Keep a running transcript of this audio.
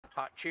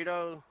Hot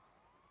Cheeto.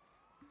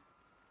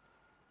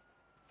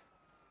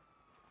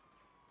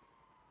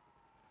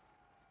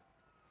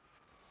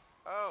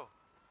 Oh.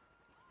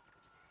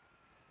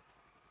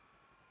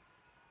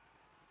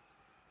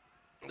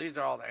 These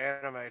are all the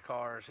anime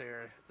cars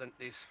here.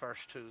 These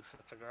first two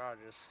sets of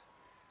garages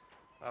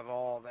of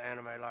all the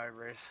anime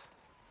libraries.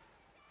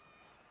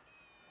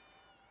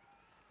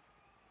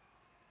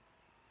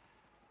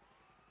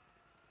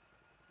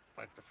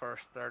 Like the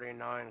first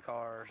 39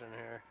 cars in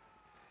here.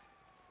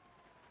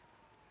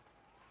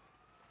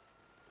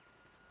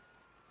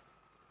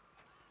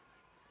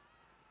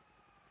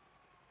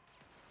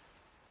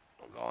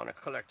 I'm going to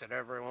collected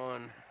every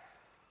one.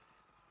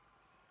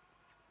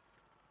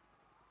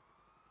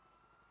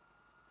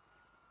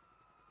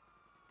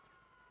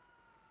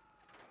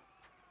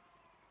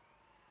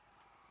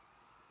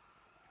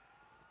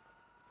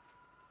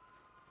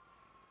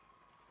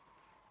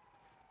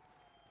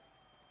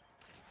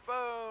 Boom.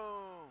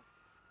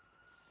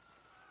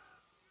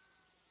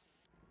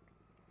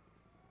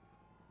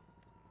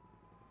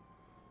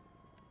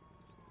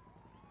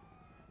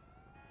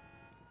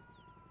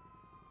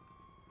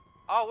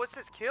 Oh, what's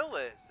this kill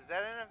list? Is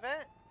that an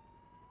event?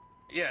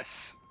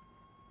 Yes.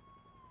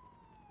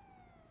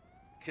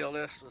 Kill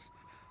list was.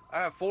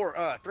 I have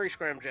three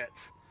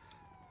scramjets.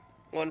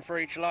 One for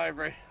each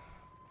library.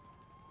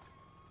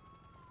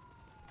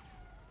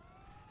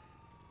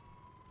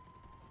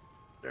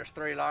 There's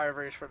 3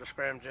 libraries for the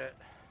scramjet.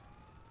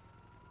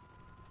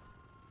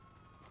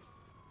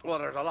 Well,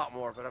 there's a lot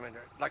more, but I mean,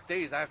 like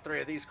these, I have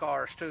 3 of these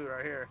cars too,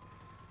 right here.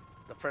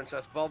 The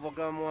Princess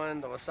Bubblegum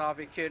one, the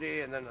Wasabi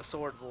Kitty, and then the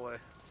Sword Boy,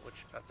 which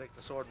I think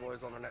the Sword Boy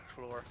is on the next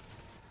floor.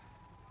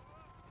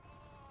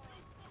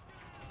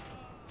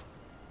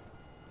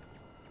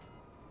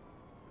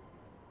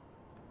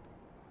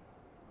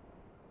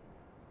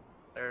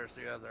 There's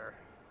the other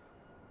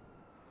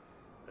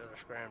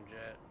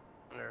scramjet,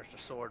 and there's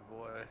the Sword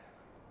Boy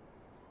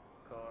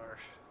cars.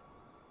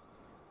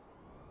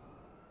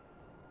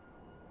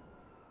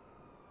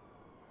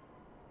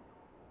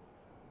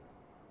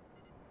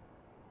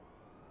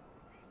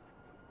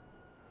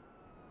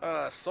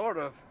 Sort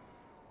of.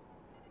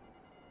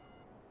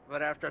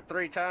 But after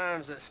 3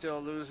 times, it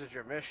still loses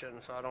your mission,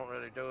 so I don't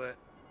really do it.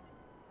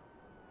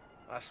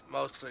 I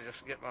mostly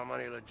just get my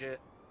money legit.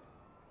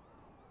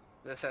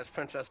 This has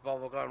Princess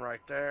Bubblegum right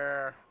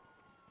there,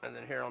 and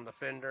then here on the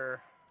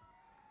fender.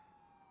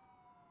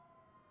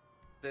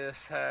 This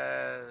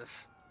has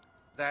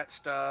that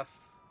stuff,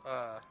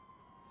 the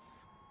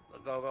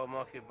Go-Go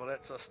Monkey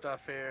Blitzer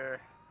stuff here,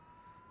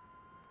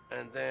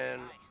 and then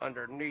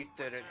underneath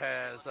it, it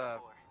has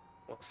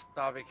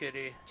Wasabi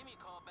Kitty.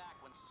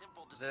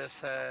 This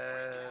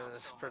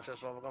has Princess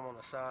Bubblegum on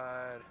the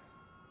side.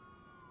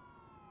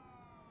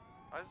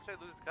 I just say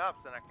lose the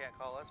cops, then I can't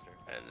call Lester.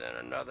 And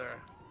then another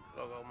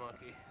Go-Go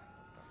Monkey.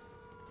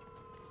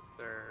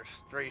 There's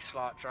 3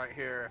 slots right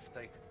here if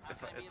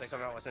they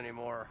come out with any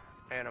more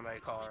anime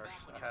cars.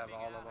 I have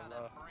all of them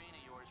though.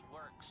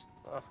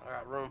 Oh, I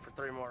got room for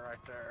 3 more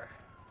right there.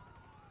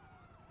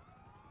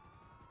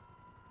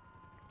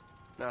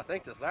 Now I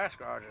think this last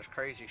garage is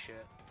crazy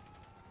shit.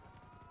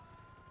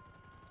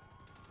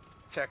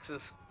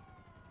 Texas.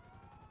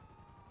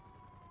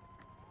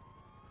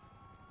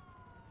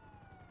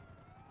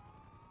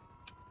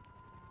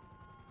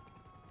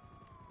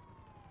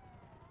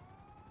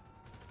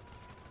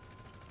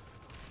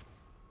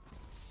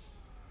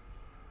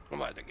 I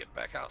might have to get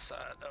back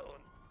outside though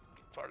and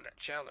get part of that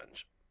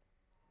challenge.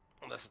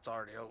 Unless it's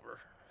already over.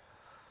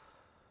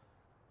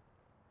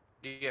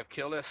 Do you have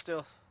kill list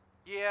still?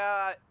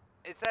 Yeah,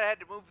 it said I had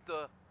to move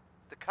the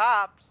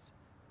cops,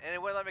 and it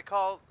wouldn't let me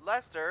call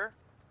Lester,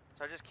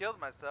 so I just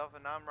killed myself,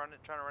 and now I'm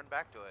trying to run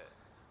back to it.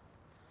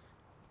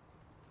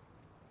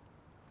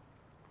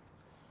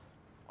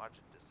 Watch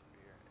it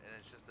disappear,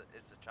 and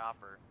it's a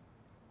chopper.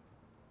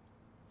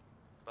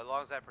 But as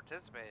long as I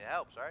participate, it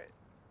helps, right?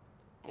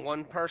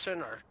 One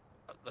person or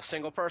the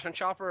single person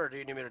chopper, or do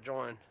you need me to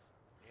join?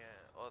 Yeah,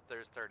 well, if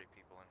there's 30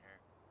 people in here.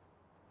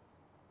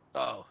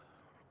 Oh.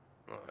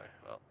 Okay,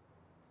 well,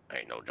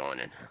 ain't no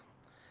joining.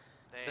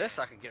 Dang. This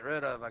I could get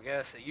rid of, I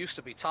guess. It used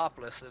to be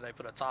topless, and they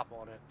put a top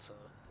on it, so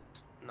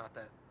it's not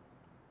that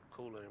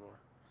cool anymore.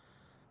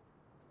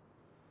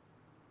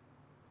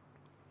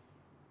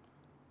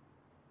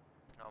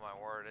 Oh my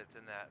word, it's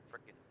in that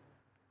freaking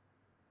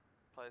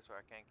place where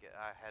I can't get.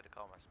 I had to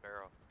call my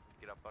Sparrow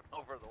to get up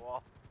over the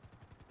wall.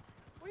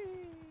 Whee!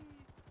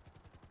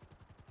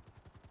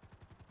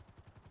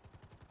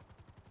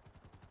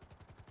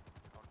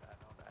 Don't die.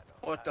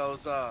 What,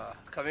 those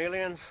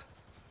chameleons?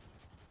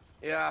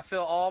 Yeah, I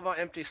fill all my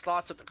empty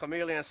slots with the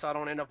chameleons so I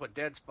don't end up with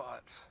dead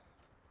spots.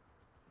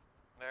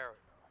 There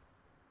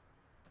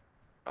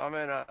we go. I'm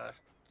in a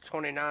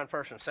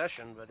 29-person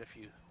session, but if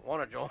you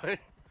want to join.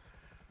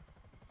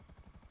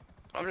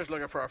 I'm just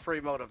looking for a free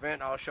mode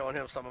event. I was showing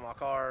him some of my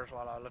cars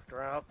while I looked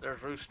around. Oh,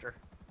 there's Rooster.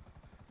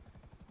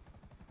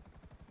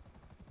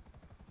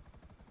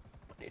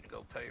 I need to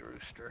go pay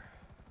Rooster.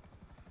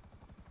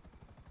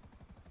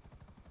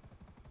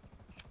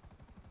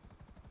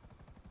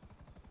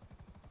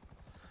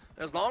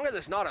 As long as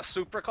it's not a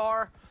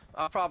supercar,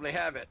 I'll probably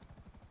have it.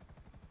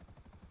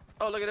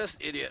 Oh, look at this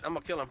idiot. I'm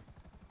gonna kill him.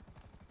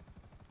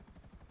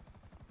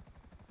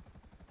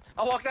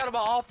 I walked out of my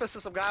office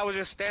and some guy was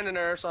just standing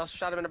there, so I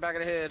shot him in the back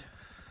of the head.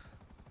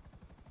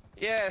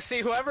 Yeah,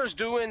 see, whoever's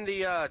doing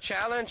the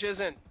challenge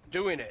isn't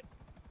doing it.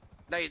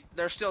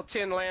 There's still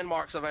 10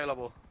 landmarks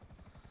available.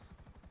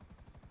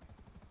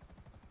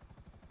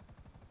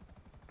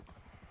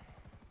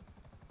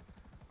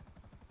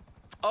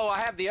 Oh,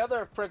 I have the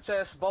other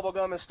princess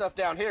bubblegum and stuff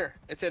down here.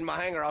 It's in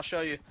my hangar. I'll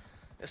show you.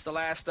 It's the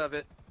last of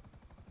it.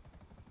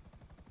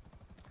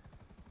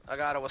 I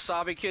got a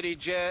Wasabi Kitty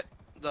jet,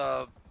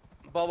 the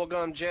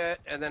bubblegum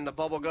jet, and then the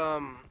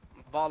bubblegum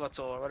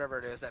volatile, or whatever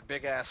it is, that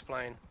big ass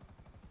plane.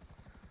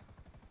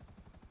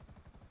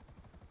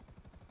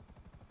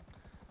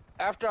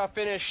 After I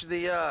finish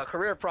the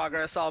career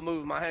progress, I'll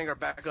move my hangar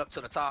back up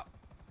to the top.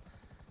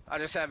 I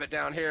just have it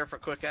down here for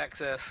quick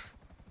access.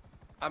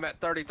 I'm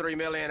at 33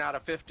 million out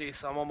of 50,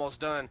 so I'm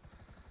almost done.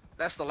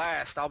 That's the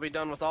last. I'll be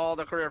done with all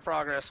the career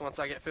progress once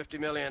I get 50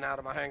 million out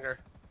of my hangar.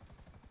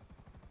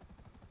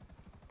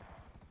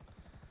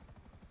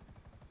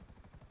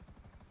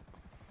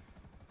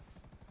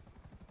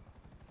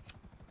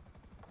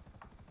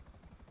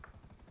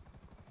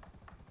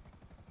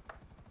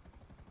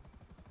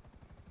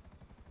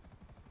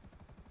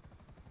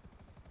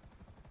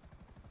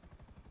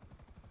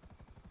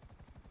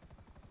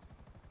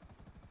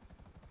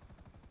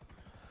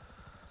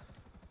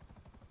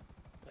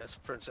 That's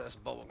Princess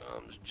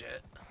Bubblegum's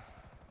jet.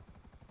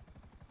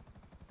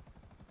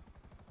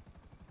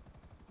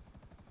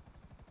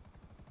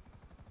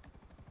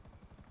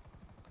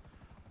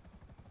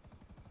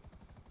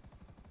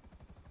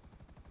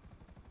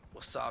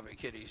 Wasabi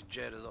Kitty's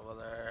jet is over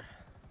there.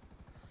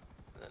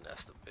 And then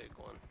that's the big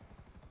one.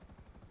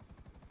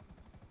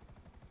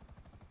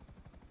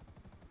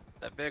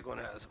 That big one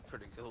has a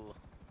pretty cool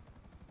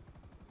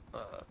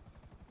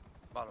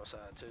bottom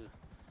side too.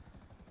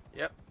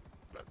 Yep,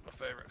 that's my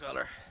favorite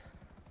color.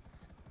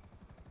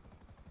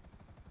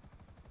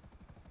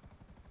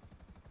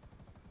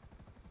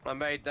 I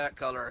made that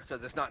color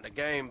because it's not in the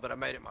game, but I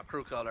made it my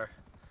crew color.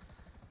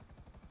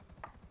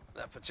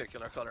 That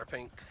particular color,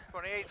 pink.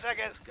 28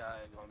 seconds. This guy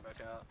going back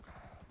out.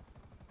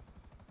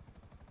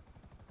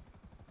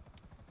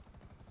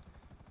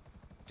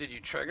 Did you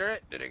trigger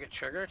it? Did it get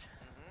triggered?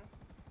 Mm-hmm.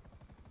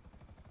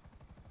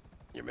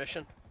 Your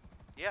mission?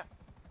 Yeah.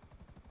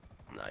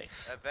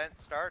 Nice. Event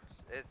starts.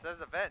 It says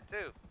event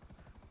too.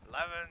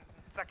 11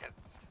 seconds.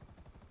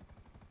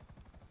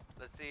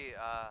 Let's see.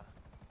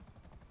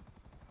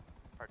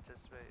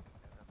 Participate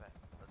in event.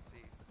 Let's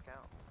see if this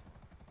counts.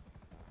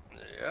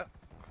 Yep.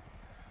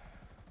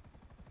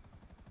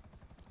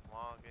 Come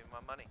on, give me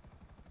my money.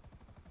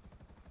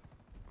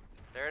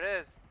 There it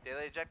is.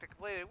 Daily objective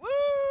completed.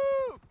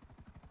 Woo!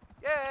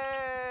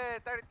 Yay!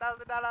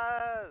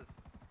 $30,000.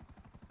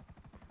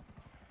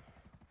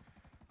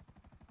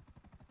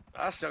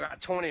 I still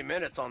got 20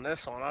 minutes on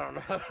this one. I don't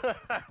know.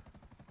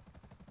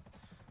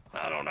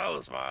 I don't know,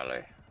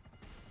 Smiley.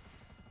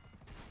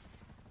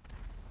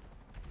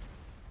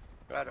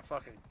 Got to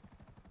fucking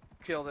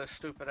kill this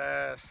stupid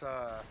ass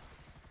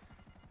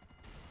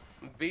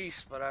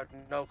beast, but I have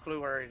no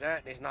clue where he's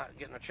at, and he's not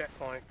getting the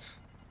checkpoints.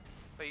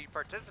 But you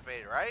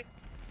participated, right?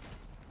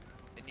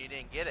 And you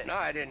didn't get it. No,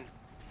 I didn't.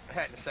 I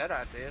hadn't said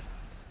I did.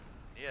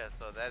 Yeah,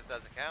 so that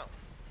doesn't count.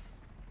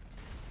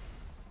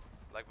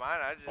 Like mine,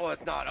 I just... Well,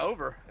 it's not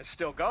over. It's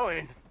still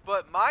going.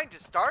 But mine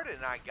just started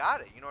and I got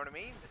it, you know what I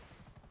mean?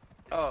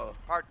 It's Oh.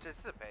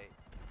 Participate.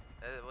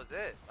 That was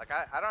it. Like,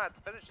 I don't have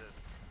to finish this.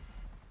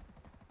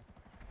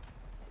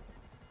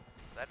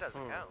 That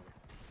doesn't count.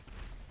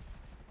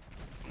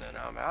 And then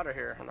I'm out of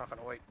here. I'm not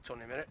going to wait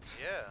 20 minutes.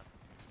 Yeah.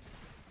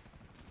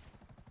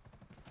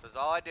 Because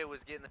all I did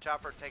was get in the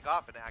chopper and take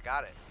off and I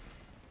got it.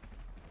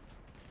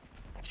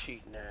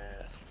 Cheating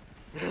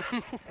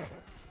ass.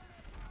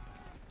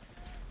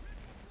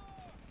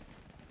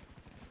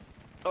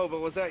 Oh,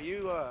 but was that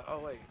you?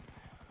 Oh, wait.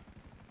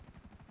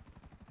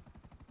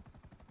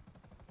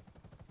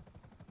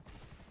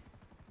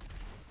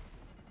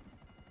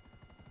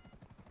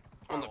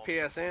 On the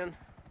PSN?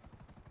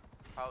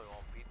 Probably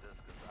won't beat this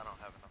because I don't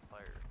have enough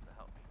players to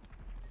help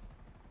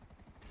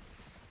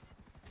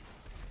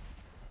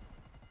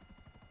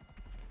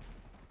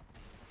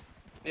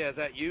me. Yeah, is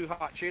that you,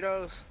 Hot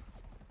Cheetos?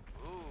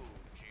 Ooh,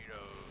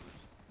 Cheetos.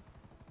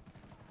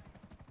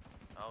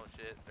 Oh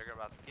shit, they're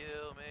about to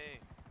kill me.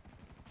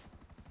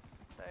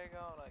 They're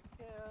gonna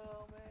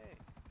kill me.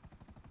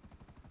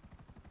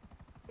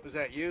 Was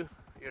that you?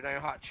 Your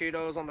name Hot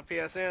Cheetos on the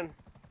PSN?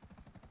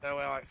 That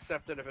way I'll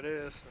accept it if it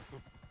is.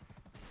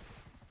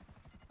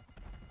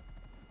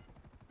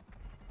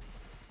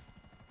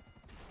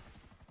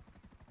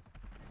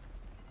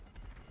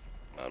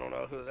 I don't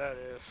know who that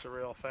is,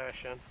 Surreal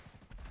Fashion.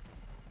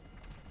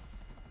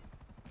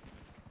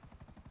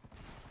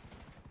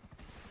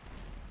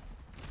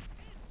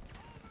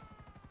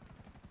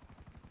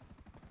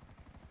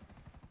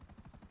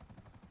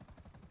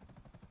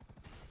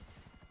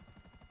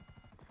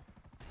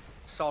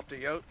 Salty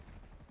Yote.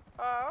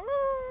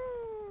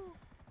 Woo!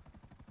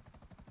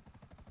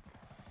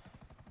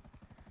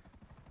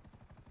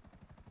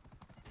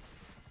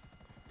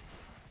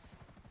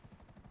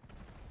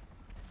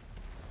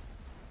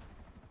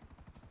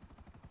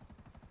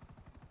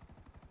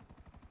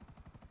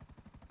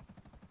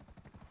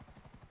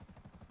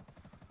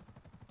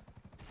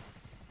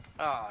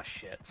 Oh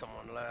shit,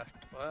 someone left.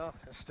 Well,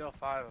 there's still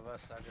 5 of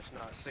us. I'm just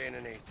not seeing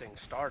anything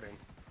starting.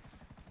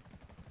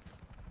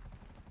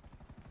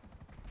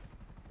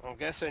 I'm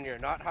guessing you're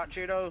not Hot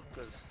Cheeto,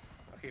 because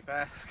I keep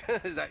asking.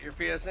 Is that your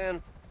PSN?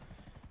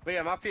 But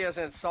yeah, my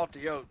PSN's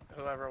Salty Yote,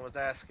 whoever was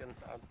asking.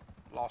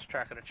 I lost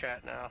track of the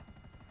chat now.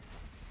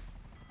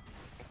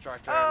 It's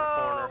right there in the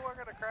corner. Oh, we're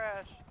gonna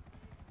crash.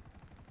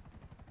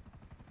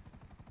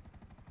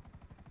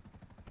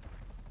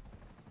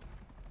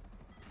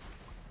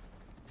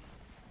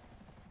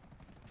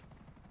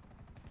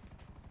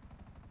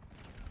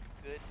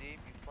 Good deep,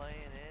 you playing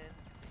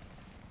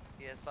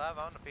in PS5?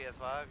 On the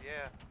PS5,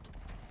 yeah.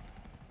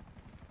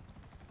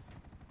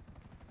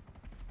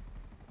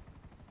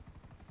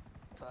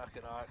 Fuck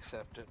it, I'll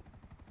accept it.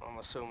 I'm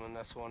assuming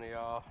that's one of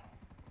y'all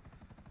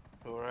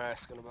who were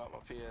asking about my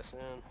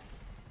PSN.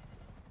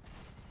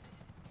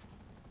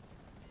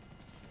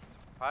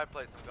 Probably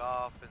play some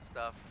golf and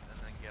stuff and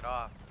then get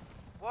off.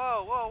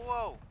 Whoa, whoa,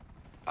 whoa!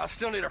 I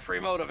still need a free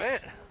mode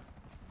event.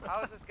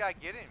 How is this guy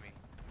getting me?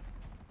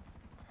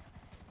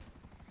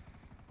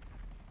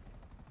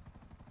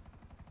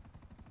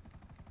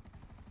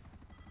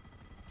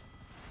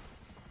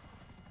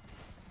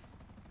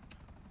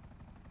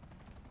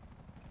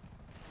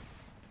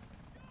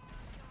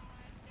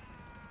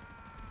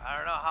 I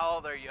don't know, how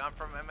old are you? I'm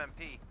from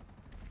MMP.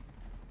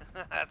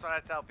 That's what I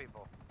tell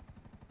people.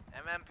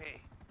 MMP.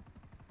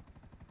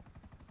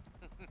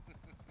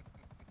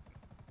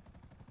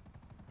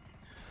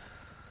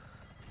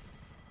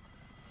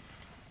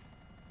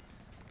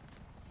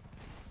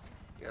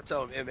 You gotta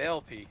tell him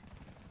MLP.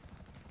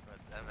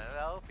 What's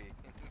MLP?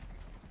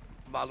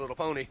 My Little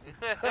Pony.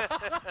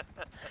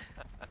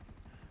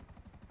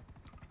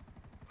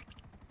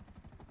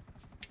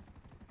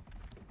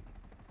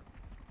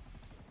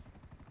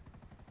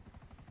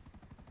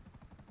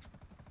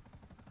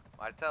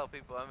 I tell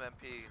people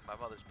MMP, my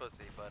mother's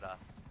pussy, but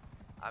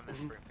I'm in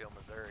Springfield,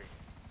 Missouri.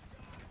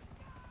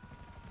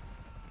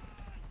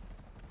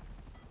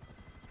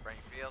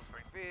 Springfield,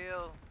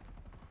 Springfield.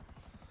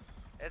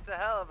 It's a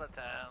hell of a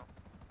town.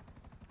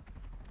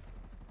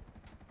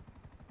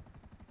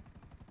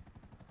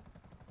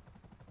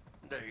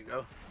 There you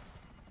go.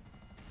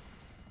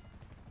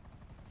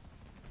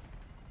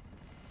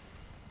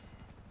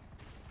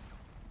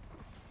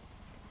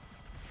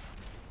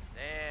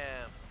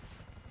 Damn.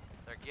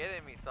 They're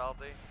getting me,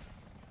 Salty.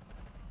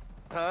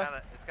 Huh?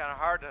 It's kind of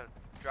hard to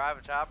drive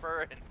a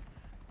chopper and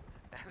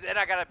then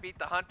I gotta beat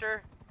the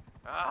hunter.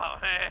 Oh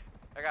man,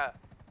 I got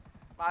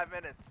 5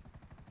 minutes.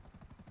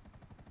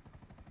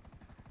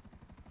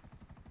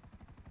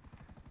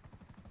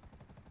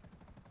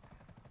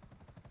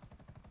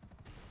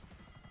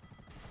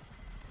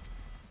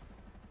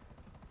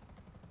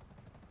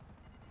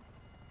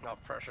 No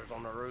pressure's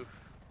on the roof.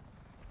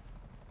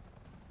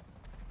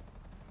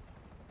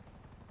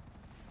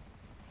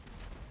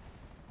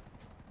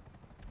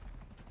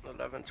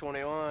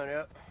 $11.21,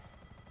 yep.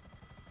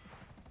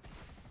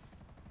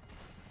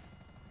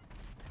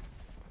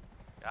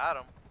 Got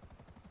him.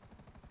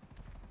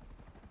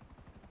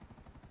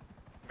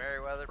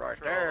 Merriweather Right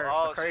Patrol. there,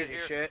 Oh, the crazy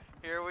shit.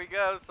 Here we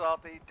go,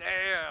 Salty.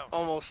 Damn.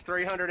 Almost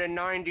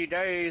 390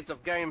 days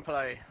of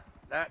gameplay.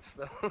 That's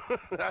the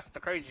that's the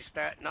crazy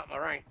stat, not my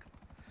rank.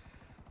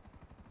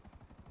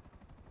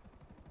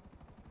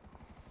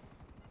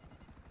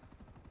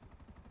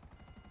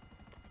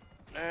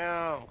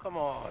 Damn, come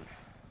on.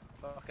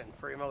 Fucking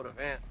free mode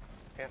event.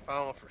 Can't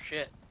find one for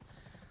shit.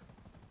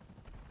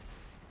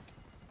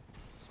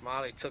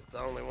 Smiley took the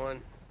only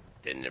one.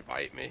 Didn't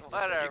invite me. He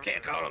said, you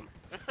can't call him.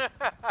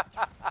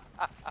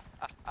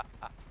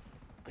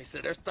 He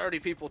said, there's 30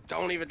 people,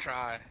 don't even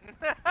try.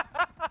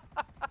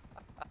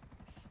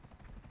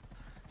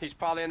 He's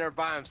probably in there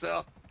by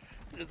himself,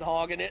 just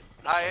hogging it.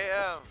 I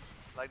am.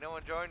 Like, no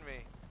one joined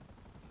me.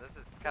 This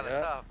is kind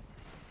of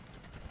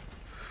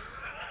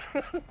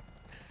tough.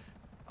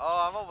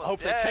 Oh, I'm almost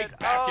Hope dead. they take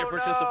back your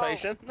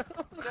participation. No,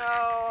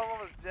 I'm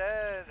almost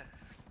dead.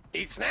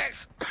 Eat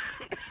snacks. Yeah,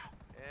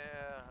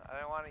 I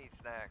don't want to eat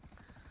snacks.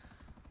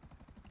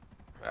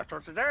 That's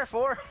what they're there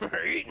for.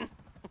 They're eating.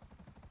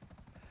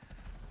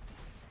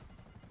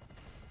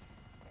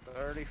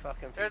 30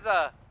 fucking people. There's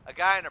a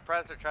guy in a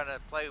presser trying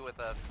to play with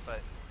us, but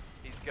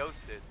he's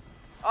ghosted.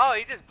 Oh,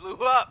 he just blew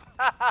up.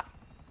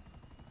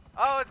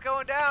 Oh, it's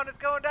going down. It's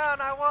going down.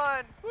 I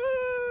won.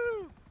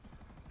 Woo!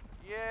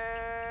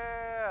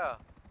 Yeah.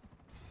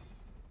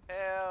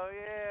 Hell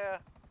yeah.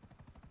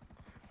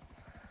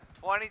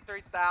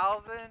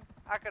 23,000?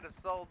 I could have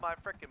sold my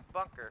freaking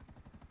bunker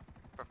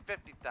for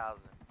 50,000.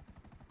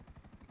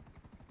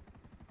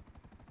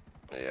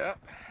 Yeah.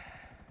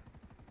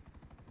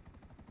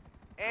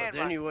 And but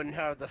then you wouldn't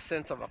have the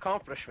sense of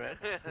accomplishment.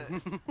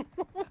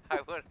 I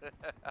would.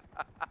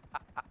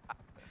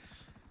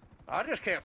 I just can't